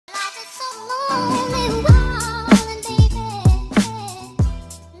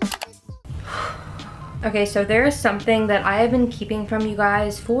Okay, so there is something that I have been keeping from you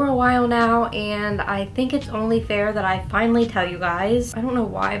guys for a while now, and I think it's only fair that I finally tell you guys. I don't know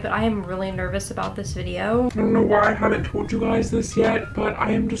why, but I am really nervous about this video. I don't know why I haven't told you guys this yet, but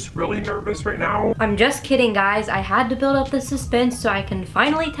I am just really nervous right now. I'm just kidding, guys. I had to build up the suspense so I can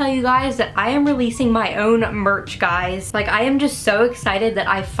finally tell you guys that I am releasing my own merch, guys. Like, I am just so excited that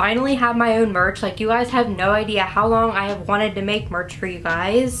I finally have my own merch. Like, you guys have no idea how long I have wanted to make merch for you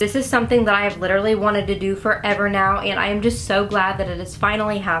guys. This is something that I have literally wanted to do forever now, and I am just so glad that it is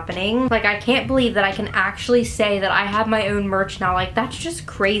finally happening. Like, I can't believe that I can actually say that I have my own merch now. Like, that's just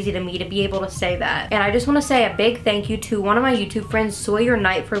crazy to me to be able to say that. And I just want to say a big thank you to one of my YouTube friends, Sawyer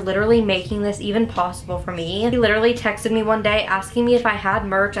Knight, for literally making this even possible for me. He literally texted me one day asking me if I had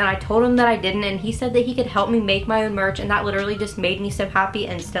merch, and I told him that I didn't, and he said that he could help me make my own merch, and that literally just made me so happy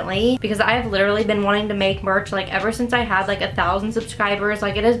instantly, because I have literally been wanting to make merch like ever since I had like 1,000 subscribers.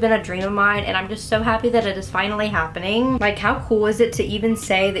 Like, it has been a dream of mine, and I'm just so happy that it is finally happening. Like, how cool is it to even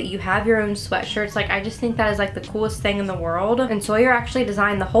say that you have your own sweatshirts? Like, I just think that is like the coolest thing in the world. And Sawyer actually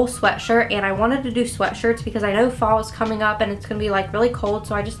designed the whole sweatshirt, and I wanted to do sweatshirts because I know fall is coming up and it's gonna be like really cold,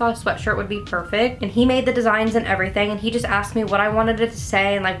 so I just thought a sweatshirt would be perfect. And he made the designs and everything, and he just asked me what I wanted it to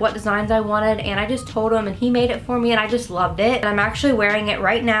say and like what designs I wanted, and I just told him and he made it for me, and I just loved it. And I'm actually wearing it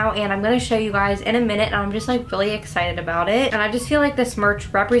right now, and I'm gonna show you guys in a minute, and I'm just like really excited about it. And I just feel like this merch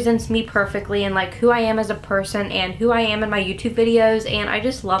represents me perfectly and like who I am as a person and who I am in my YouTube videos, and I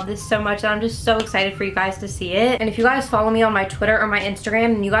just love this so much, and I'm just so excited for you guys to see it. And if you guys follow me on my Twitter or my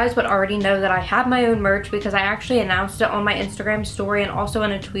Instagram, then you guys would already know that I have my own merch, because I actually announced it on my Instagram story and also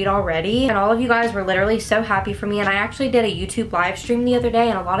in a tweet already. And all of you guys were literally so happy for me, and I actually did a YouTube live stream the other day,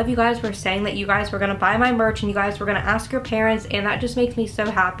 and a lot of you guys were saying that you guys were gonna buy my merch and you guys were gonna ask your parents, and that just makes me so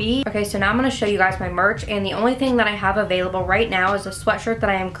happy. Okay, so now I'm gonna show you guys my merch, and the only thing that I have available right now is a sweatshirt that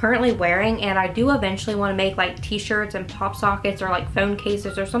I am currently wearing, and I do eventually want to make like t-shirts and pop sockets or like phone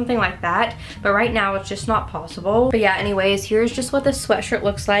cases or something like that, but right now it's just not possible. But yeah, anyways, here's just what this sweatshirt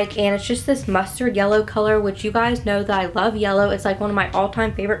looks like, and it's just this mustard yellow color, which you guys know that I love yellow. It's like one of my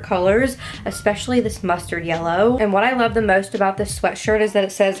all-time favorite colors, especially this mustard yellow. And what I love the most about this sweatshirt is that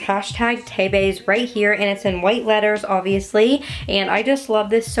it says hashtag TayBaes right here, and it's in white letters obviously, and I just love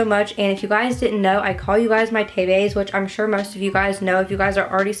this so much. And if you guys didn't know, I call you guys my TayBaes, which I'm sure most of you guys know if you guys are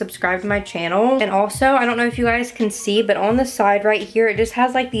already subscribed to my channel. And also, I don't know if you guys can see, but on the side right here, it just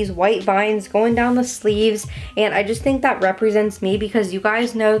has like these white vines going down the sleeves, and I just think that represents me, because you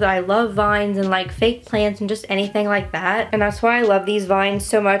guys know that I love vines and like fake plants and just anything like that. And that's why I love these vines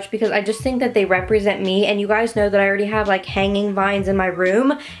so much, because I just think that they represent me. And you guys know that I already have like hanging vines in my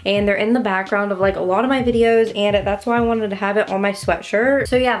room, and they're in the background of like a lot of my videos, and that's why I wanted to have it on my sweatshirt.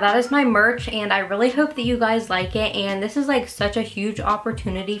 So yeah, that is my merch, and I really hope that you guys like it. And this is like such a huge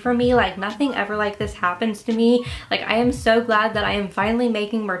opportunity for me. Like, nothing ever like this happens to me. Like, I am so glad that I am finally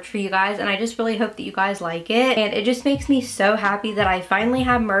making merch for you guys, and I just really hope that you guys like it. And it just makes me so happy that I finally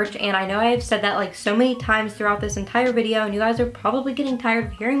have merch. And I know I have said that like so many times throughout this entire video, and you guys are probably getting tired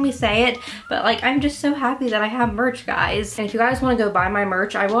of hearing me say it, but like, I'm just so happy that I have merch, guys. And if you guys want to go buy my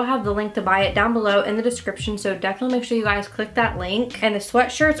merch, I will have the link to buy it down below in the description, so definitely make sure you guys click that link. And the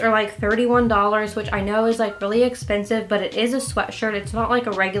sweatshirts are like $31, which I know is like really expensive, but it is a sweatshirt. It's not like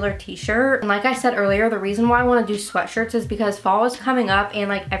a regular t-shirt. And like I said earlier, the reason why I want to do sweatshirts is because fall is coming up, and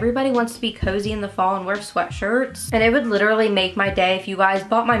like everybody wants to be cozy in the fall and wear sweatshirts. And it would literally make my day if you guys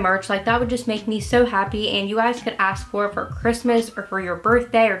bought my merch. Like, that would just make me so happy, and you guys could ask for it for Christmas or for your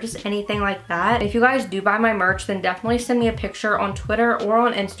birthday or just anything like that. If you guys do buy my merch, then definitely send me a picture on Twitter or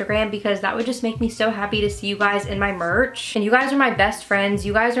on Instagram, because that would just make me so happy to see you guys in my merch. And you guys are my best friends.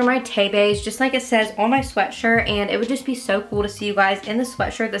 You guys are my TayBaes, just like it says on my sweatshirt, and it would just be so cool to see you guys in the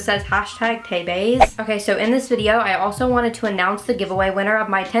sweatshirt that says hashtag TayBaes. Okay, so in this video, I also wanted to announce the giveaway winner of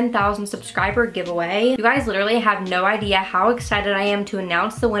my 10,000 subscriber giveaway. You guys literally have no idea how excited I am to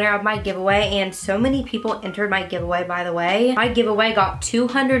announce the winner of my giveaway, and so many people entered my giveaway, by the way. My giveaway got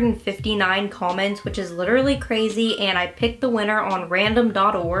 259 comments, which is literally crazy, and I picked the winner on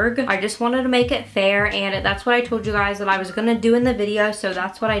random.org. I just wanted to make it fair, and that's what I told you guys that I was gonna do in the video, so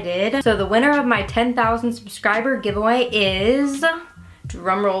that's what I did. So the winner of my 10,000 subscriber giveaway is,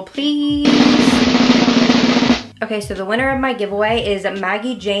 drumroll please, Okay, so the winner of my giveaway is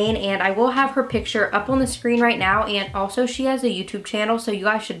Maggie Jane, and I will have her picture up on the screen right now, and also she has a YouTube channel, so you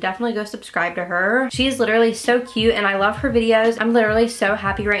guys should definitely go subscribe to her. She is literally so cute and I love her videos. I'm literally so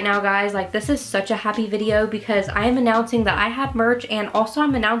happy right now, guys. Like, this is such a happy video because I am announcing that I have merch, and also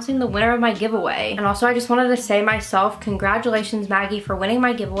I'm announcing the winner of my giveaway. And also I just wanted to say myself, congratulations Maggie for winning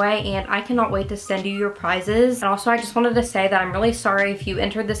my giveaway, and I cannot wait to send you your prizes. And also I just wanted to say that I'm really sorry if you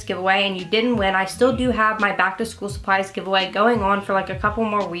entered this giveaway and you didn't win. I still do have my back to school supplies giveaway going on for like a couple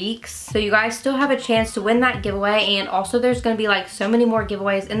more weeks, so you guys still have a chance to win that giveaway. And also there's gonna be like so many more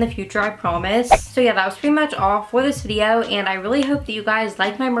giveaways in the future, I promise. So yeah, that was pretty much all for this video, and I really hope that you guys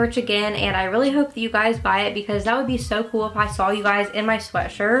like my merch again, and I really hope that you guys buy it because that would be so cool if I saw you guys in my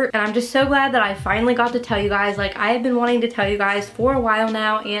sweatshirt. And I'm just so glad that I finally got to tell you guys. Like, I have been wanting to tell you guys for a while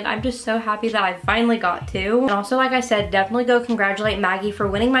now, and I'm just so happy that I finally got to. And also, like I said, definitely go congratulate Maggie for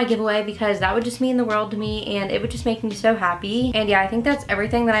winning my giveaway because that would just mean the world to me, and it would just make me so happy. And yeah, I think that's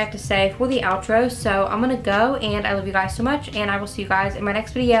everything that I have to say for the outro, so I'm gonna go, and I love you guys so much, and I will see you guys in my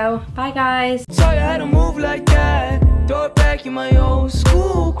next video. Bye guys. So you had to move like that, throw it back in my old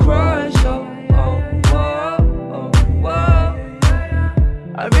school crush.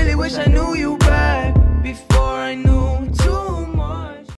 I really wish I knew you better.